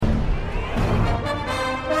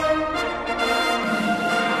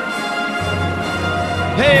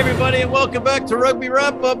Hey, everybody, and welcome back to Rugby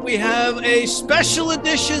Wrap-Up. We have a special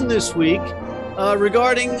edition this week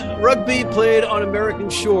regarding rugby played on American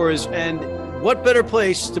shores. And what better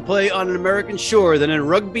place to play on an American shore than in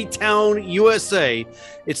Rugby Town, USA?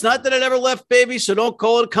 It's not that it ever left, baby, so don't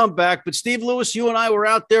call it a comeback. But Steve Lewis, you and I were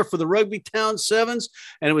out there for the Rugby Town Sevens,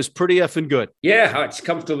 and it was pretty effing good. Yeah, it's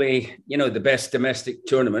comfortably, the best domestic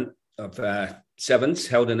tournament of sevens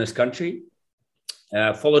held in this country.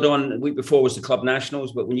 Followed on the week before was the Club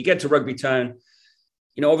Nationals. But when you get to Rugby Town,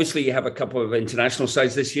 obviously you have a couple of international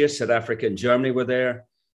sides this year. South Africa and Germany were there.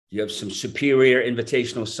 You have some superior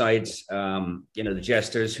invitational sides, the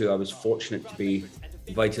Jesters, who I was fortunate to be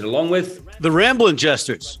invited along with. The Ramblin'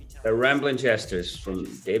 Jesters. The Ramblin' Jesters from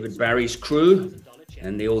David Barry's crew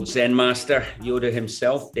and the old Zen master, Yoda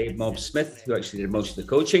himself, Dave Mob Smith, who actually did most of the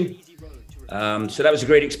coaching. So that was a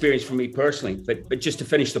great experience for me personally. But just to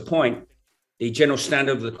finish the point, the general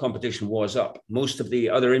standard of the competition was up. Most of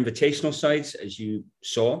the other invitational sides, as you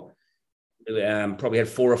saw, probably had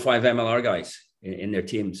 4 or 5 MLR guys in their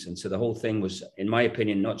teams. And so the whole thing was, in my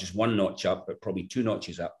opinion, not just one notch up, but probably 2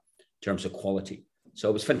 notches up in terms of quality. So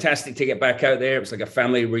it was fantastic to get back out there. It was like a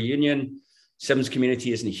family reunion. Sevens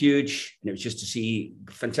community isn't huge. And it was just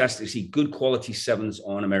fantastic to see good quality sevens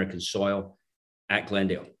on American soil at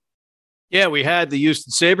Glendale. Yeah, we had the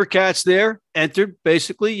Houston SaberCats there, entered.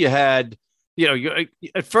 Basically, you had,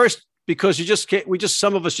 at first, because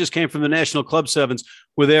some of us just came from the National Club Sevens,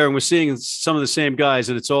 we're there and we're seeing some of the same guys,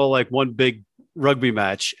 and it's all like one big rugby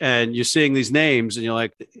match, and you're seeing these names and you're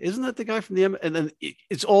like, isn't that the guy from the and then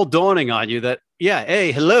it's all dawning on you that, yeah,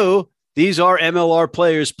 hey, hello, these are MLR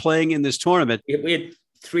players playing in this tournament. We had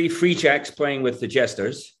 3 Free Jacks playing with the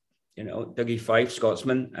Jesters, Dougie Fife,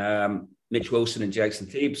 Scotsman, Mitch Wilson and Jackson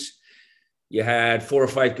Thebes. You had 4 or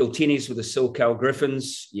 5 Giltinis with the SoCal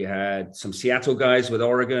Griffins. You had some Seattle guys with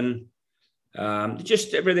Oregon.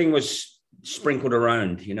 Just everything was sprinkled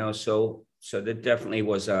around, So there definitely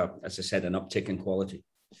was, as I said, an uptick in quality.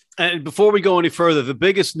 And before we go any further, the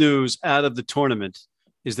biggest news out of the tournament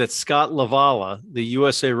is that Scott Lavala, the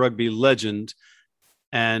USA Rugby legend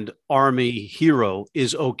and Army hero,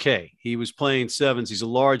 is okay. He was playing sevens. He's a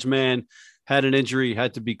large man, had an injury,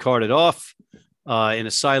 had to be carted off in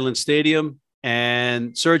a silent stadium,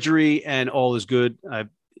 and surgery, and all is good. I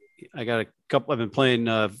got a couple. I've been playing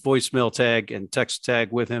voicemail tag and text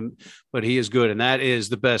tag with him, but he is good, and that is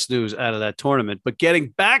the best news out of that tournament. But getting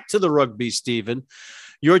back to the rugby, Stephen,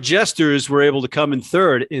 your Jesters were able to come in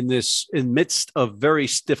third in midst of very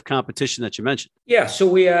stiff competition that you mentioned. Yeah, so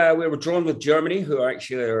we were drawn with Germany, who are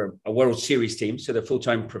actually a World Series team, so they're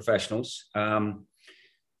full-time professionals.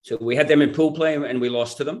 So we had them in pool play, and we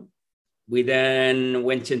lost to them. We then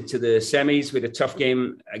went into the semis with a tough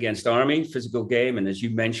game against Army, physical game. And as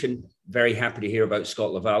you mentioned, very happy to hear about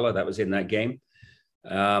Scott Lavala. That was in that game.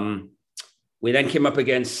 We then came up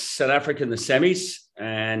against South Africa in the semis,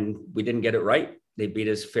 and we didn't get it right. They beat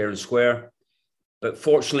us fair and square. But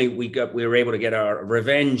fortunately, we were able to get our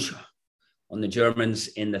revenge on the Germans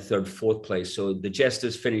in the 3rd, 4th place. So the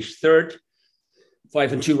Jesters finished 3rd.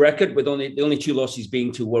 5-2 record, with the only 2 losses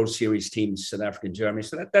being to World Series teams, South Africa and Germany.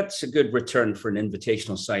 So that's a good return for an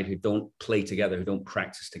invitational side who don't play together, who don't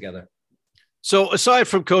practice together. So aside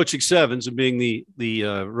from coaching sevens and being the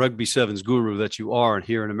rugby sevens guru that you are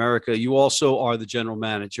here in America, you also are the general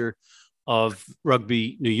manager of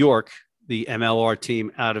Rugby New York, the MLR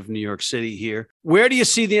team out of New York City here. Where do you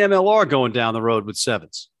see the MLR going down the road with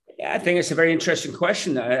sevens? Yeah, I think it's a very interesting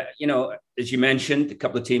question. As you mentioned, a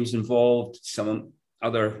couple of teams involved, some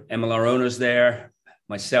other MLR owners there,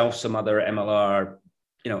 myself, some other MLR,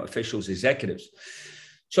 officials, executives.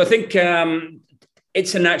 So I think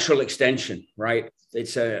it's a natural extension, right?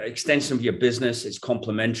 It's an extension of your business. It's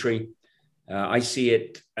complementary. I see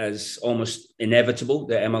it as almost inevitable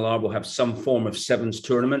that MLR will have some form of sevens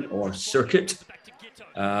tournament or circuit.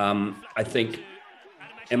 I think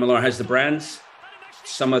MLR has the brands.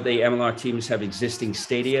 Some of the MLR teams have existing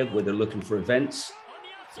stadia where they're looking for events.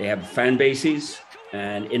 They have fan bases.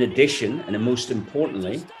 And in addition, and most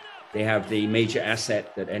importantly, they have the major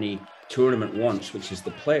asset that any tournament wants, which is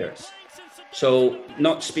the players. So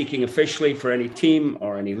not speaking officially for any team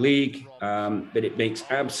or any league, but it makes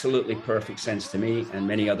absolutely perfect sense to me and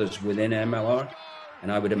many others within MLR. And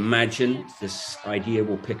I would imagine this idea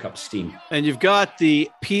will pick up steam. And you've got the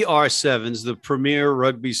PR Sevens, the Premier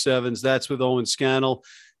Rugby Sevens. That's with Owen Scannell.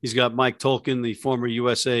 He's got Mike Tolkien, the former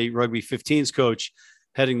USA Rugby 15s coach,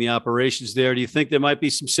 heading the operations there. Do you think there might be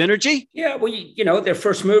some synergy? Yeah, well, they're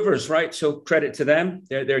first movers, right? So credit to them.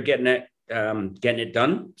 They're getting it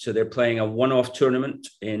done. So they're playing a one-off tournament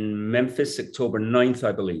in Memphis, October 9th,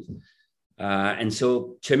 I believe. And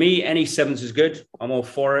so to me, any sevens is good. I'm all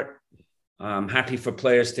for it. I'm happy for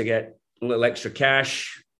players to get a little extra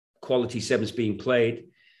cash, quality sevens being played.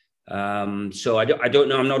 So I don't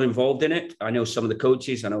know. I'm not involved in it. I know some of the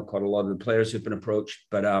coaches. I know quite a lot of the players who've been approached.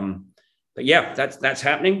 But yeah, that's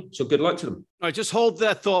happening. So good luck to them. All right, just hold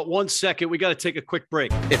that thought 1 second. We got to take a quick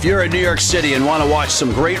break. If you're in New York City and want to watch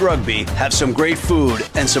some great rugby, have some great food,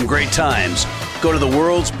 and some great times, go to the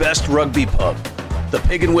world's best rugby pub, the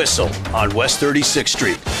Pig and Whistle on West 36th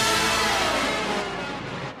Street.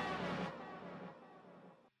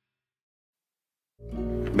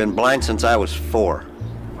 Been blind since I was 4.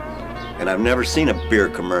 And I've never seen a beer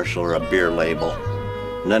commercial or a beer label.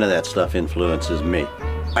 None of that stuff influences me.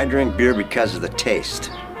 I drink beer because of the taste.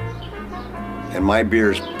 And my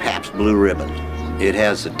beer is Pabst Blue Ribbon. It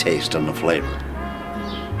has the taste and the flavor.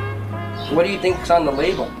 What do you think's on the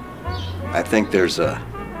label? I think there's a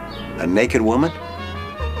naked woman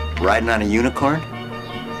riding on a unicorn,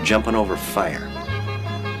 jumping over fire.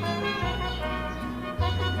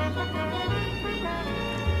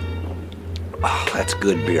 Oh, that's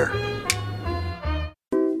good beer.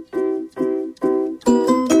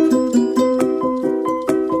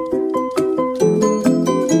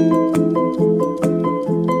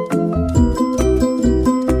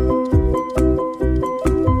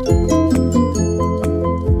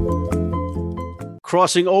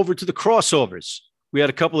 Crossing over to the crossovers, we had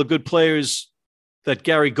a couple of good players that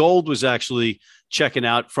Gary Gold was actually checking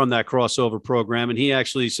out from that crossover program, and he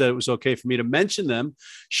actually said it was okay for me to mention them,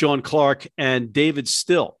 Sean Clark and David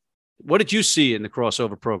Still. What did you see in the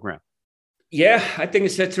crossover program? Yeah, I think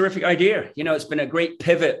it's a terrific idea. You know, it's been a great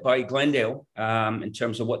pivot by Glendale in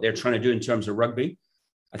terms of what they're trying to do in terms of rugby.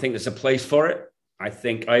 I think there's a place for it. I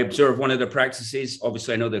think I observed one of the practices.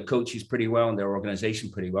 Obviously, I know the coaches pretty well and their organization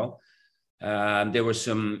pretty well. There were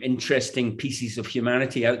some interesting pieces of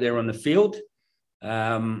humanity out there on the field.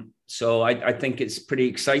 So I think it's pretty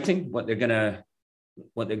exciting what they're gonna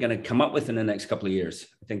come up with in the next couple of years.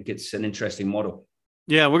 I think it's an interesting model.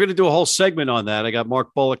 Yeah, we're going to do a whole segment on that. I got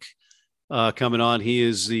Mark Bullock coming on. He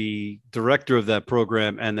is the director of that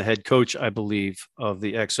program and the head coach, I believe, of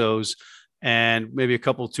the XOs, and maybe a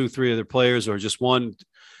couple, 2-3 other players, or just one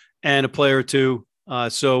and a player or two.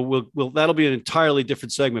 So we'll that'll be an entirely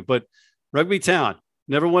different segment. But Rugby Town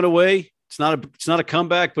never went away. It's not a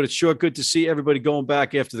comeback, but it's sure good to see everybody going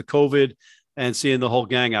back after the COVID and seeing the whole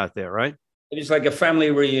gang out there, right? It was like a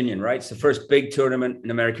family reunion, right? It's the first big tournament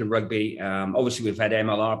in American rugby. Obviously, we've had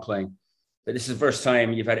MLR playing, but this is the first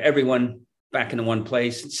time you've had everyone back in one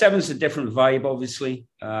place. Seven's a different vibe, obviously.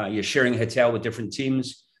 You're sharing a hotel with different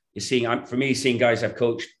teams. You're seeing, for me, seeing guys I've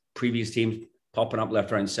coached, previous teams popping up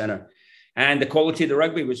left, right, and center. And the quality of the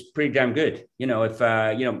rugby was pretty damn good. You know, if,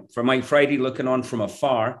 for Mike Friday looking on from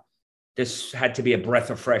afar, this had to be a breath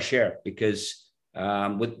of fresh air because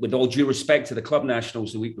with all due respect to the club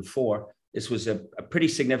nationals the week before, this was a pretty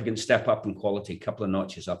significant step up in quality, a couple of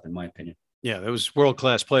notches up, in my opinion. Yeah, there was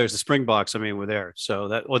world-class players. The Springboks, were there.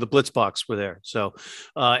 So or the Blitzboks were there. So,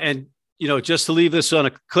 and, just to leave this on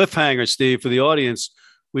a cliffhanger, Steve, for the audience,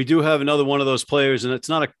 we do have another one of those players, and it's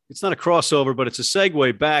not a crossover, but it's a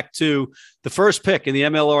segue back to the first pick in the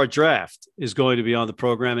MLR draft is going to be on the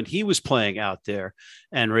program, and he was playing out there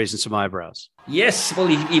and raising some eyebrows. Yes, well,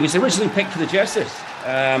 he was originally picked for the Jesters,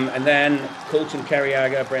 and then Colton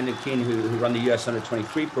Cariaga, Brendan Keane, who run the US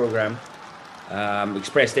Under-23 program,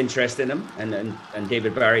 expressed interest in him, and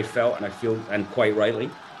David Barry felt, and I feel, and quite rightly,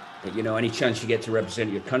 that any chance you get to represent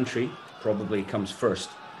your country probably comes first.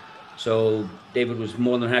 So David was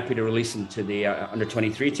more than happy to release him to the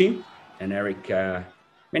Under-23 team. And Eric,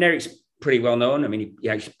 Eric's pretty well known. He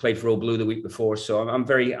actually played for Old Blue the week before. So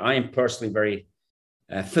I am personally very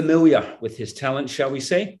familiar with his talent, shall we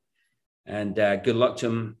say. And good luck to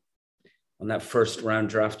him on that first round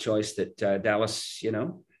draft choice that Dallas,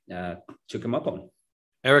 took him up on.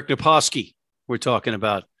 Eric Naposki, we're talking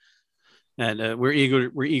about. And we're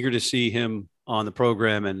eager to see him on the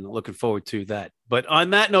program and looking forward to that. But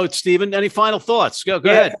on that note, Stephen, any final thoughts? Go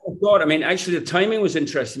ahead. God, actually, the timing was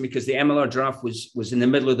interesting because the MLR draft was in the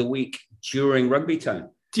middle of the week during Rugby Town.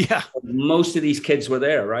 Yeah. Most of these kids were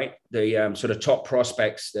there, right? The sort of top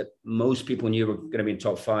prospects that most people knew were going to be in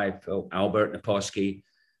top five. Albert Naposki,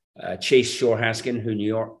 Chase Shore-Haskin,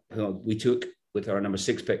 who we took with our number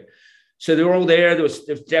 6 pick. So they were all there. There was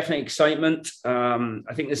definitely excitement.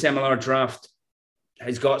 I think this MLR draft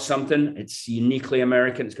has got something. It's uniquely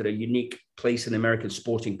American. It's got a unique place in American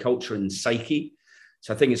sporting culture and psyche.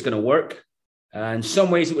 So I think it's going to work. In some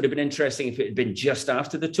ways, it would have been interesting if it had been just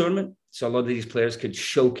after the tournament. So a lot of these players could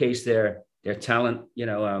showcase their talent,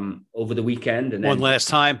 over the weekend. And then, one last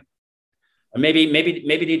time. Or maybe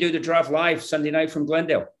they do the draft live Sunday night from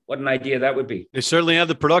Glendale. What an idea that would be. They certainly have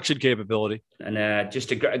the production capability. And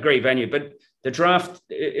just a great venue. But the draft,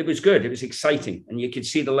 it was good. It was exciting. And you could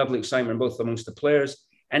see the level of excitement both amongst the players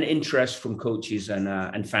and interest from coaches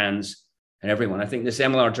and fans and everyone. I think this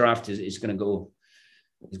MLR draft is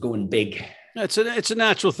going big. It's a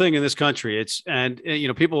natural thing in this country.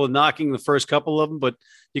 People are knocking the first couple of them, but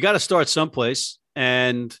you got to start someplace.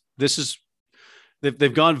 And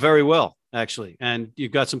they've gone very well, actually. And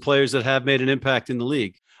you've got some players that have made an impact in the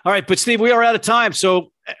league. All right, but Steve, we are out of time.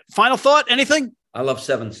 So final thought, anything? I love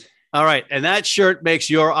sevens. All right. And that shirt makes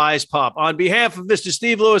your eyes pop. On behalf of Mr.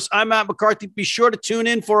 Steve Lewis, I'm Matt McCarthy. Be sure to tune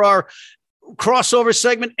in for our crossover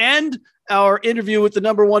segment and our interview with the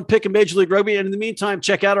 #1 pick in Major League Rugby. And in the meantime,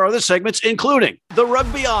 check out our other segments, including The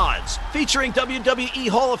Rugby Odds, featuring WWE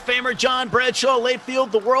Hall of Famer John Bradshaw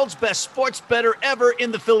Layfield, the world's best sports bettor ever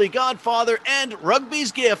in The Philly Godfather, and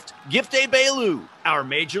Rugby's Gift, Gift A Bailu, our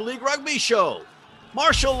Major League Rugby show,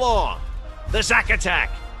 martial law, the Zack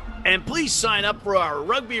Attack, and please sign up for our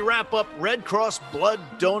Rugby Wrap-Up Red Cross Blood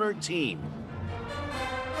Donor Team.